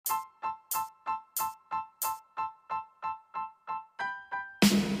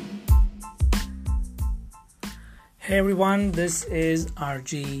Hey everyone, this is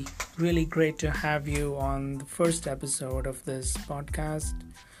RG. Really great to have you on the first episode of this podcast.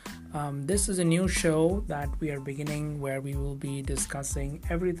 This is a new show that we are beginning where we will be discussing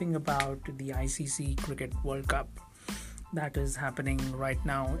everything about the ICC Cricket World Cup that is happening right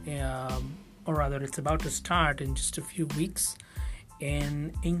now, or rather, it's about to start in just a few weeks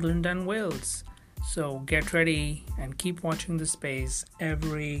in England and Wales. So get ready and keep watching the space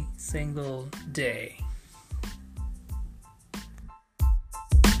every single day.